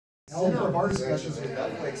Center of our discussions with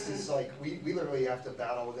Netflix is like, we literally have to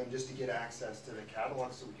battle with them just to get access to the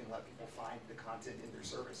catalog so we can let people find the content in their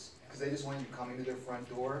service. Because they just want you coming to their front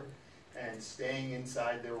door and staying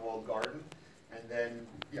inside their walled garden, and then,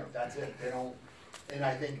 that's it. They don't, and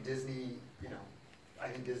I think Disney, I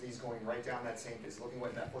think Disney's going right down that same, is looking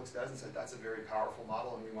what Netflix does and said that's a very powerful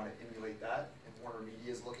model and we want to emulate that. And Warner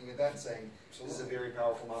Media is looking at that and saying, this is a very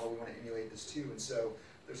powerful model, we want to emulate this too. And so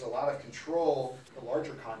there's a lot of control the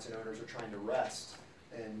larger content owners are trying to wrest.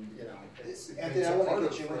 And, Anthony, I want to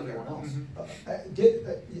get you in here.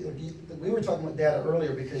 We were talking about data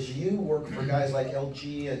earlier because you work for guys like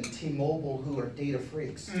LG and T-Mobile who are data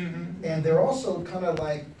freaks. And they're also kind of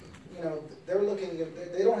like, they're looking,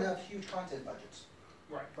 they don't have huge content budgets.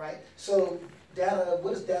 Right? So data,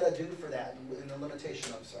 what does data do for that and the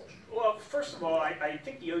limitation of such? Well, first of all, I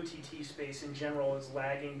think the OTT space in general is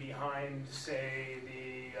lagging behind, say,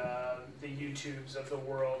 the YouTubes of the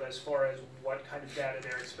world as far as what kind of data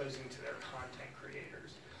they're exposing to their content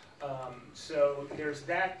creators. So there's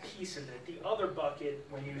that piece of it. The other bucket,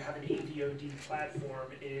 when you have an AVOD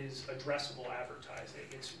platform, is addressable advertising.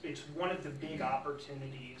 It's one of the big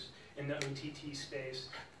opportunities in the OTT space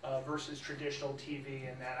versus traditional TV,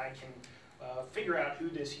 in that I can figure out who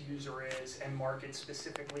this user is and market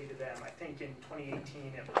specifically to them. I think in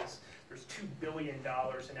 2018 there's $2 billion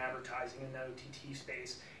in advertising in the OTT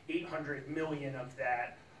space. 800 million of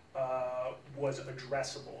that was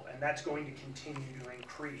addressable, and that's going to continue to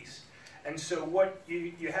increase. And so what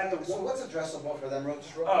you have the... So what's addressable for them?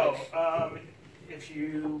 Just real quick. If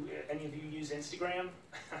any of you use Instagram,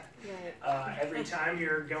 every time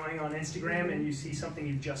you're going on Instagram and you see something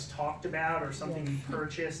you've just talked about or something you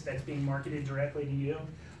purchased that's being marketed directly to you,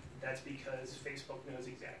 that's because Facebook knows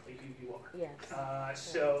exactly who you are. Yes.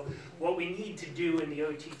 So what we need to do in the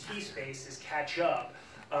OTT space is catch up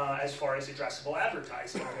as far as addressable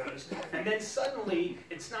advertising goes. And then suddenly,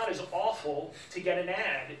 it's not as awful to get an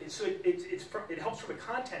ad. So it helps from a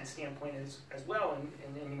content standpoint as well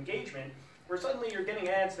and engagement, where suddenly you're getting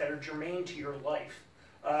ads that are germane to your life.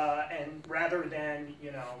 And rather than,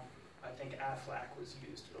 I think Aflac was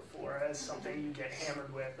used before as something you get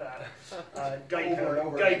hammered with,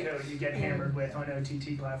 Geico you get hammered with on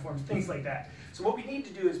OTT platforms, things like that. So what we need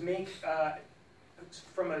to do is make,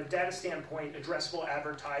 from a data standpoint, addressable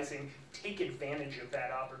advertising, take advantage of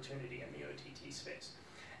that opportunity in the OTT space.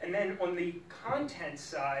 And then on the content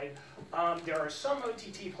side, there are some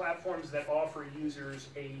OTT platforms that offer users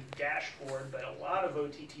a dashboard, but a lot of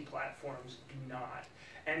OTT platforms do not.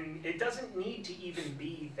 And it doesn't need to even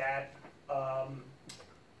be that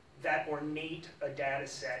ornate a data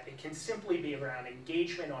set. It can simply be around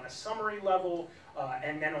engagement on a summary level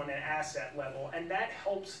and then on an asset level. And that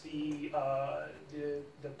helps the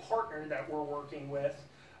partner that we're working with,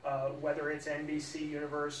 whether it's NBC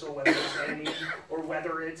Universal, whether it's Any, or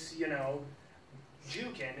whether it's,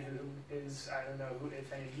 Jukin, who is, I don't know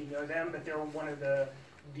if any of you know them, but they're one of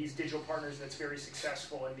these digital partners that's very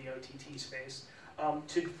successful in the OTT space,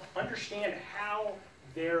 to understand how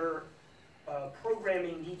their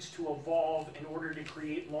programming needs to evolve in order to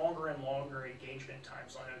create longer and longer engagement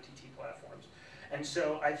times on OTT platforms. And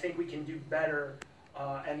so I think we can do better,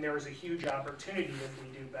 and there is a huge opportunity if we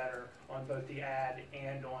do better on both the ad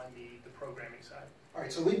and on the programming side. All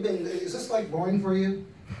right, so is this like boring for you?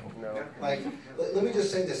 No. Like, let me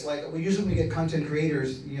just say this, like, usually when we get content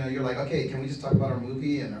creators, you're like, okay, can we just talk about our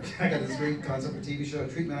movie and I got this great concept for TV show,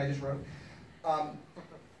 treatment I just wrote.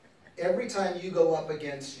 Every time you go up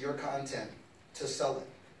against your content to sell it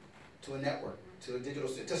to a network, to a digital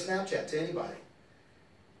studio, to Snapchat, to anybody,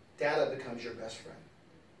 data becomes your best friend.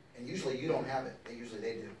 And usually you don't have it, usually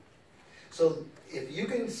they do. So if you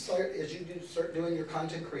can start, start doing your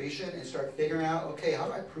content creation and start figuring out, okay, how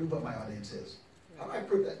do I prove what my audience is? How do I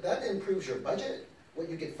prove that? That improves your budget, what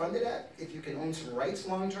you get funded at, if you can own some rights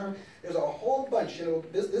long term. There's a whole bunch,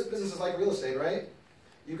 this business is like real estate, right?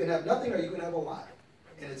 You can have nothing or you can have a lot,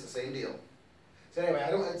 and it's the same deal. So anyway,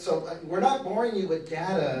 we're not boring you with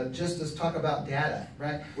data just to talk about data,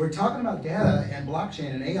 right? We're talking about data and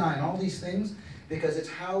blockchain and AI and all these things because it's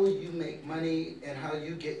how you make money and how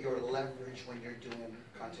you get your leverage when you're doing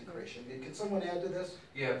content creation. Can someone add to this?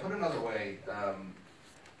 Yeah, put another way.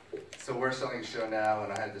 So we're selling a show now,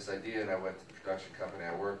 and I had this idea, and I went to the production company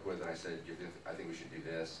I work with, and I said, I think we should do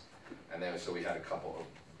this. And then so we had a couple of,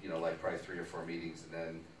 like probably 3 or 4 meetings, and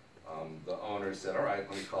then the owner said, all right,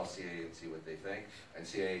 let me call CAA and see what they think. And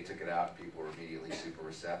CAA took it out. People were immediately super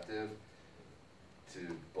receptive to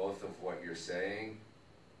both of what you're saying.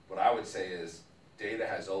 What I would say is data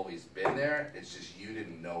has always been there. It's just you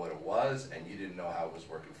didn't know what it was, and you didn't know how it was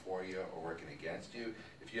working for you or working against you.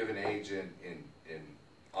 If you have an agent in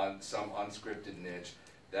on some unscripted niche,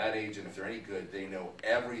 that agent, if they're any good, they know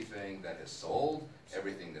everything that is sold,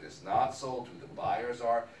 everything that is not sold, who the buyers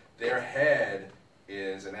are. Their head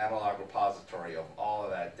is an analog repository of all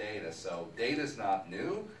of that data. So data's not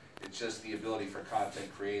new, it's just the ability for content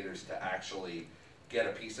creators to actually get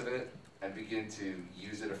a piece of it and begin to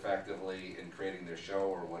use it effectively in creating their show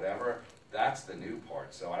or whatever. That's the new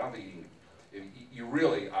part. So I don't think you can, if you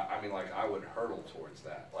really, I mean, like, I would hurdle towards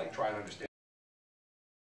that, like try and understand